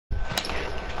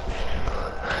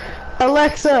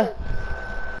Alexa,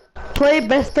 play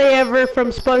Best Day Ever from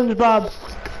SpongeBob.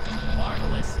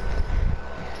 Marvelous. To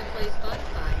play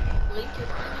Spotify, link your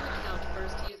premium account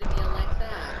first using the Alexa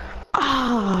app.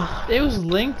 Ah. It was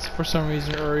linked for some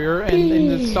reason earlier, and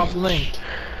it stopped linked.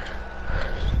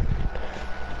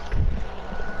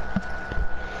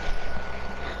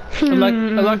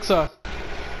 Alexa,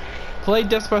 play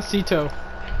Despacito.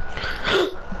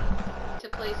 To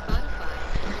play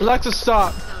Spotify, Alexa,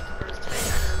 stop. account first using the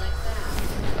Alexa app.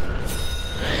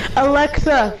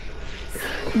 Alexa,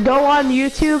 go on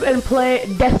YouTube and play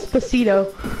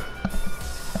Despacito.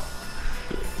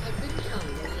 I've been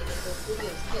telling you to enable video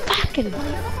skills. Fucking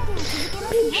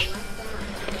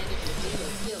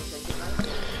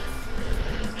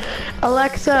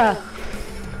Alexa,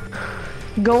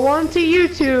 go on to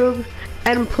YouTube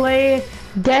and play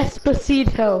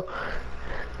Despacito.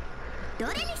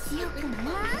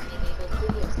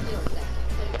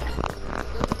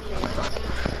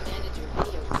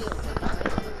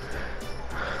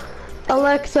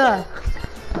 Alexa,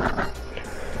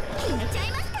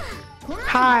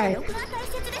 hi.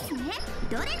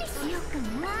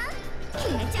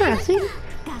 Yeah, see?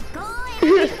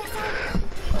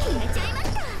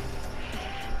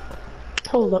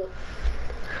 Hold up.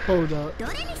 Hold up.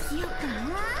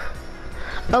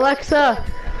 Alexa,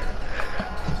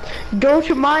 go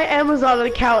to my Amazon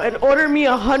account and order me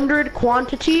 100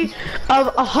 quantity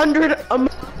of 100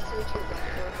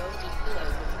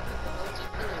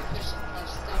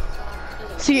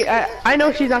 See, I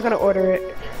know she's not gonna order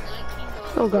it.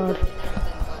 Oh god.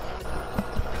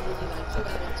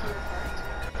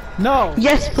 No.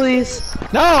 Yes, please.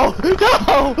 No.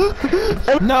 No.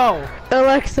 No.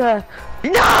 Alexa.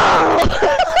 No!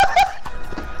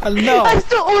 No. I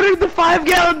still ordered the 5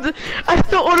 gallons. I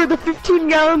still ordered the 15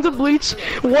 gallons of bleach,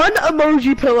 1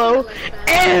 emoji pillow,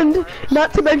 and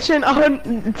not to mention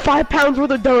 5 pounds worth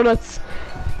of donuts.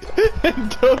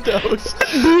 Dodos.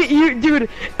 Dude.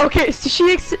 Okay, so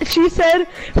she said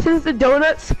since the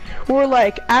donuts were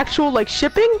like actual like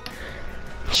shipping,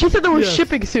 she said there was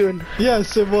shipping soon.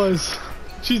 Yes, it was.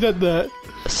 She said that.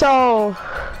 So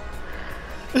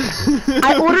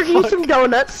I ordered you some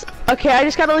donuts. Okay, I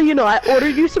just gotta let you know, I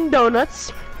ordered you some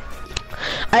donuts.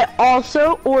 I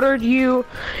also ordered you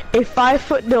a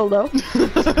 5-foot dildo,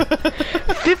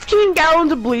 15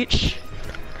 gallons of bleach,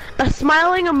 a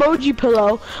smiling emoji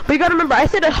pillow. But you gotta remember, I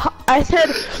said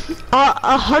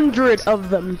 100 of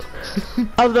them,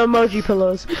 of the emoji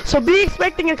pillows. So be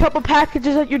expecting a couple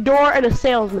packages at your door and a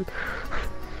salesman.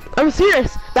 I'm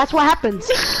serious. That's what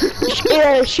happens.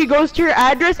 She goes to your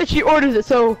address and she orders it.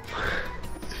 So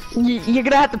you're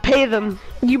gonna have to pay them.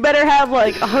 You better have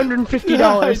like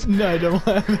 $150. No, I don't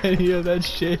have any of that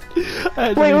shit.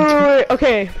 Wait.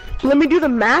 Okay, let me do the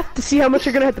math to see how much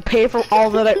you're gonna have to pay for all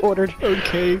that I ordered.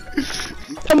 Okay.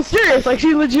 I'm serious. Like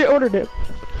she legit ordered it.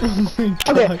 Oh my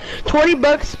god. Okay, 20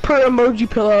 bucks per emoji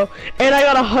pillow, and I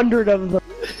got 100 of them.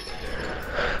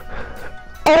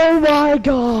 Oh my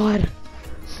god.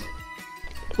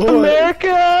 What?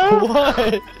 America!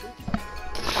 What?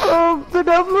 The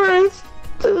number is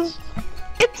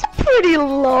it's a pretty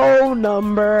low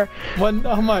number.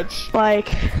 How much? Like,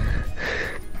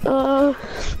 Tell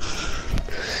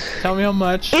me how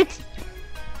much. it's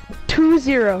 20.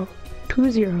 0.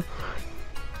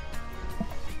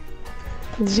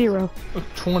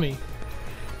 20.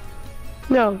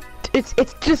 No, it's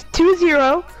just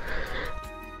 20.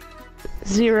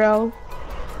 0.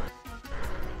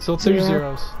 So 2 0.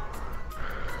 zeros.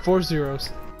 4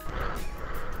 zeros.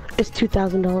 It's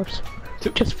 $2,000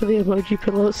 just for the emoji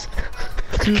pillows.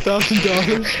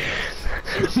 $2,000.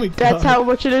 Oh my god. That's how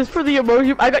much it is for the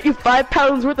emoji. I got you 5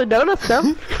 pounds worth of donuts,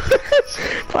 though.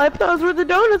 5 pounds worth of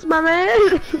donuts, my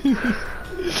man.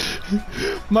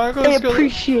 Michael, I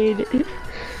appreciate it.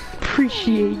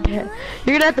 Appreciate that.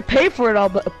 You're gonna have to pay for it all,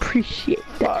 but appreciate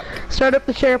that. Start up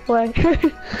the share play.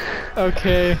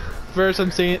 Okay. First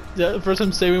I'm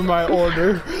saving my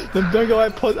order. Then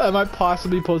I might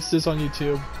possibly post this on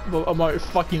YouTube. On my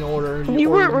fucking order. You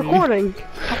weren't recording.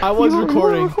 I was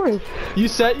recording. recording. You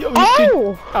said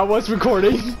Oh! I was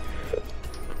recording.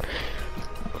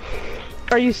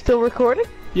 Are you still recording?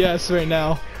 Yes, right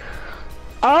now.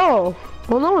 Oh.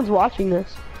 Well, no one's watching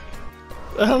this.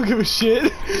 I don't give a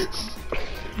shit.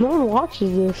 No one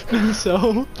watches this.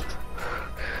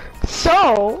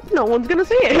 So, no one's gonna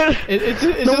see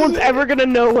it. No one's ever gonna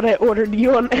know what I ordered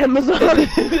you on Amazon. The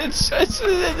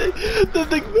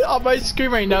thing on my screen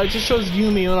right now, it just shows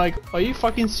Yumi. I'm like, are you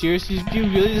fucking serious? You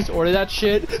really just order that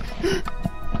shit?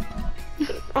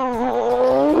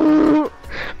 Oh.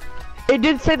 It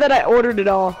did say that I ordered it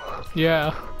all.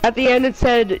 Yeah. At the end it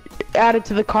said added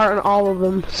to the cart on all of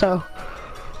them, so.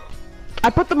 I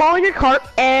put them all in your cart,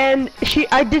 and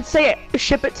I did say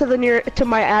ship it to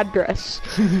my address.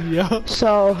 Yeah.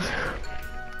 So.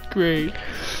 Great.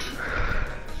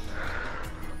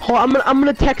 Hold on, I'm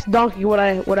gonna text Donkey what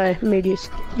I made you.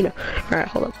 You know. All right,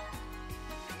 hold on.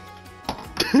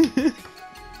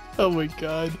 Oh my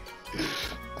god.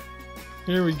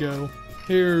 Here we go.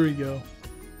 Here we go.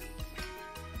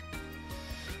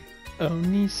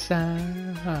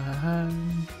 Oni-san.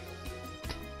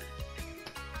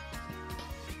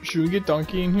 Should we get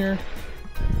Donkey in here?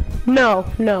 No,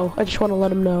 I just want to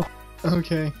let him know.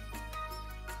 Okay.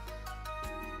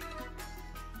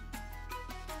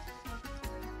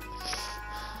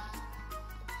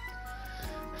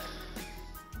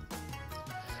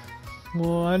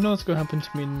 Well, I know what's gonna happen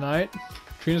to me tonight.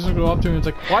 Trina's gonna go up to me and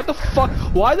it's like, why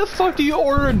the fuck do you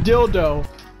order a dildo?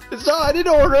 It's not, I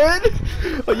didn't order it!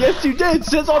 Oh, yes you did, it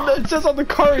says on the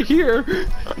cart here!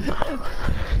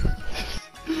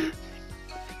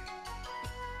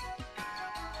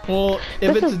 Well,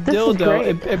 if it's a dildo,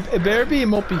 it better be, it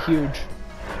won't be huge.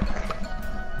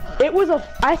 It was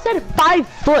I said 5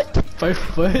 foot! 5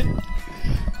 foot?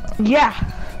 Yeah!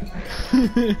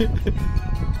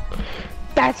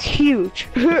 That's huge!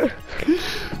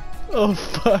 Oh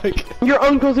fuck. Your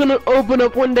uncle's gonna open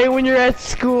up one day when you're at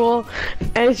school,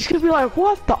 and it's gonna be like,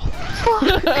 what the fuck?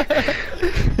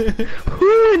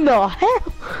 Who in the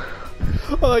hell?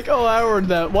 I'm like, oh, I ordered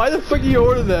that. Why the fuck do you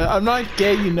order that? I'm not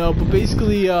gay, you know, but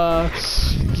basically, yeah,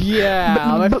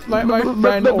 my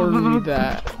friend ordered me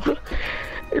that.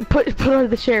 Put on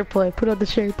the share play. Put on the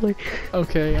share play.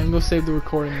 Okay, I'm gonna save the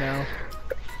recording now.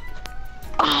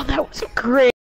 Oh, that was great.